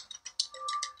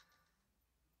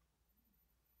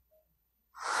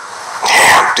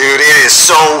 Dude, it is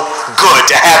so good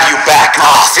to have you back.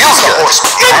 Oh, feels good.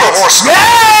 In the horseman. I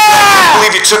couldn't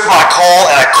believe you took my call,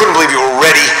 and I couldn't believe you were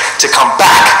ready to come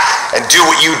back and do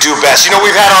what you do best.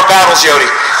 We've had our battles, Yodi,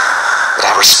 but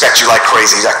I respect you like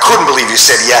crazy. I couldn't believe you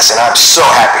said yes, and I'm so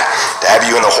happy to have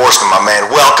you in the horseman, my man.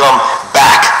 Welcome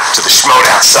back to the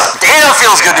Schmoedown, son. Damn, it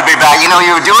feels good to be back.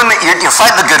 You're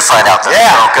fighting the good fight out there,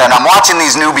 Broca, and I'm watching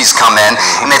these newbies come in,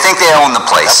 and they think they own the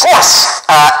place. Of course.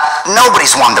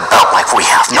 Nobody's won the belt like we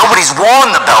have. Nobody's won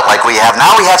the belt like we have.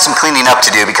 Now we have some cleaning up to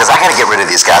do because I got to get rid of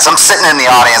these guys. I'm sitting in the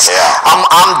audience.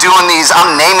 I'm doing these.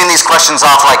 I'm naming these questions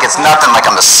off like it's nothing, like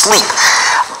I'm asleep.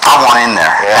 I want in there.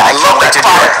 Yeah, I can't wait to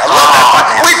do it. I love that part.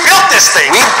 We built this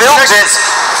thing. We built it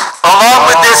along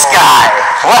with this guy.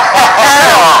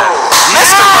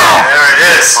 Mr. There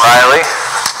it is. Riley.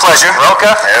 Pleasure.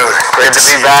 Roca. Great to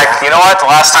be back. You know what? The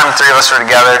last time the three of us were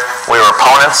together, we were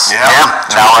opponents. Yeah.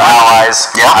 Now we're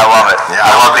allies. Yeah. I love it. Yeah, I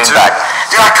love being back.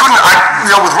 Dude,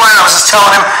 with Ryan, I was just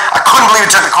telling him, I couldn't believe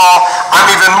you took the call. I'm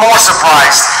even more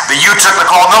surprised that you took the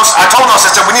call. I told him, I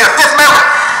said, we need a fifth member.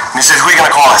 And he said, who are you going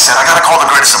to call? I said, I got to call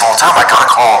the greatest of all time. I got to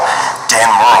call Dan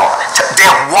Murrell.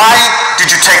 Dan, why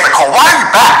did you take the call? Why are you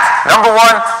back? Number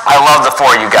one, I love the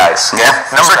four of you guys. Yeah.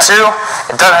 Number two,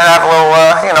 it doesn't have a little,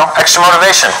 extra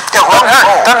motivation. Yeah, well,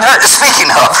 Doesn't hurt. Speaking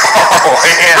of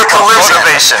The collision.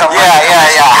 Motivation.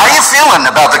 Yeah. How you feeling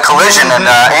about the collision and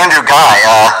Andrew Guy?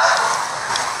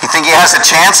 You think he has a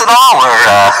chance at all, or?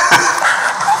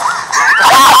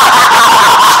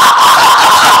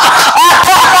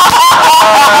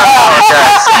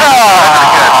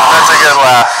 That's a good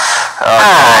laugh.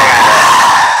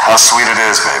 How sweet it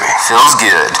is, baby. Feels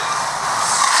good.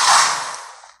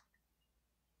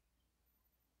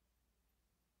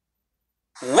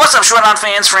 What's up, Schmoedown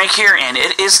fans? Frank here, and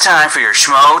it is time for your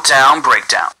Schmoedown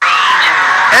Breakdown.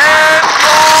 And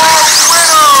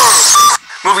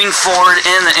moving forward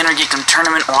in the Inner Geekdom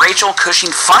tournament, Rachel Cushing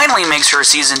finally makes her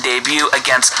season debut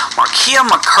against Markeia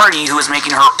McCarty, who is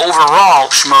making her overall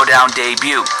Schmoedown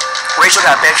debut. Rachel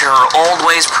got back to her old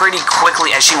ways pretty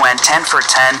quickly as she went 10 for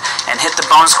 10 and hit the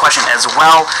bonus question as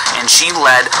well, and she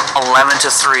led 11-3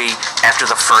 after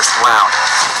the first round.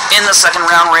 In the second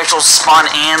round, Rachel spun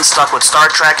and stuck with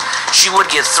Star Trek. She would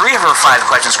get 3 of her 5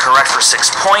 questions correct for 6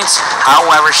 points.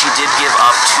 However, she did give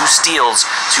up 2 steals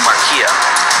to Markeia.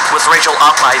 With Rachel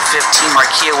up by 15,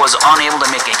 Markeia was unable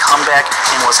to make a comeback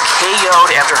and was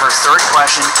KO'd after her third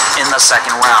question in the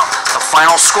second round. The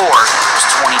final score was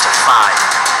 20-5.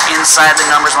 Inside the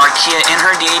numbers, Markeia in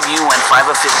her debut went 5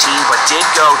 of 15, but did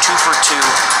go 2 for 2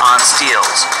 on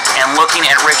steals. And looking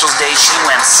at Rachel's day, she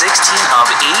went 16 of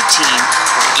 18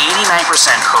 for 89%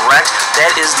 correct.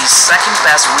 That is the second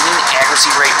best winning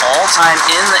accuracy rate all time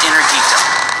in the Inner Geekdom.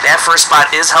 That first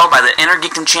spot is held by the Inner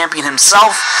Geekdom champion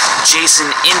himself, Jason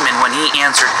Inman, when he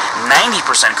answered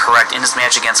 90% correct in his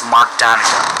match against Mark Donegan.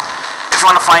 If you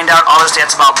want to find out other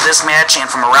stats about this match and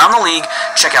from around the league,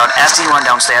 check out SD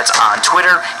Rundown Stats on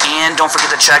Twitter, and don't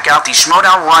forget to check out the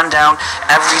Schmoedown Rundown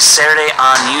every Saturday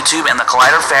on YouTube and the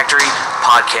Collider Factory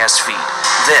podcast feed.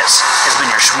 This has been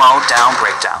your Schmoedown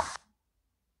Breakdown.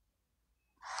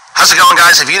 How's it going,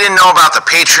 guys? If you didn't know about the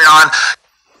Patreon...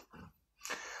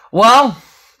 Well,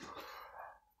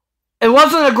 it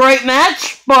wasn't a great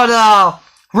match, but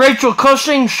Rachel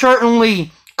Cushing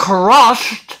certainly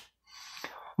crushed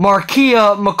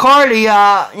Markeia McCarty.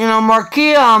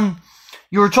 Markeia,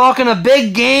 you were talking a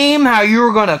big game, how you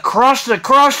were going to crush the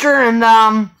crusher, and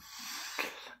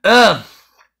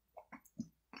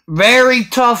very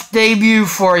tough debut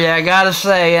for you, I gotta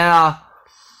say.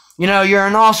 You're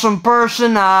an awesome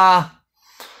person,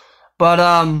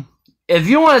 but if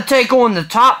you want to take on the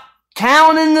top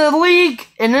talent in the league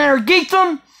and Inner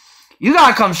Geekdom, you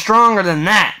gotta come stronger than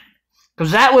that,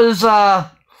 because that was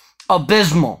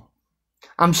abysmal.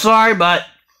 I'm sorry, but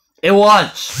it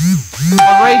was.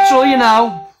 But Rachel,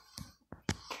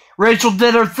 Rachel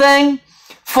did her thing.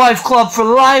 Fife Club for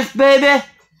life, baby.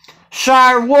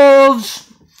 Shire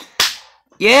Wolves.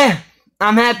 Yeah,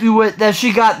 I'm happy with that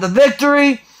she got the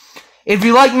victory. If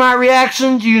you like my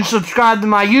reactions, you can subscribe to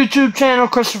my YouTube channel,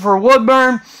 Christopher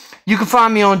Woodburn. You can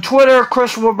find me on Twitter,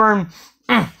 Chris Woodburn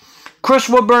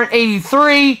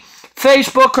 83,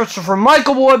 Facebook, Christopher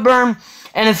Michael Woodburn.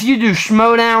 And if you do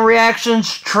Schmoedown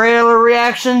reactions, trailer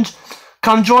reactions,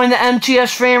 come join the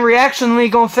MTS Fan Reaction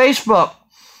League on Facebook.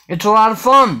 It's a lot of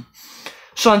fun.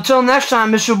 So until next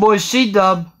time, it's your boy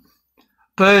C-Dub.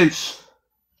 Peace.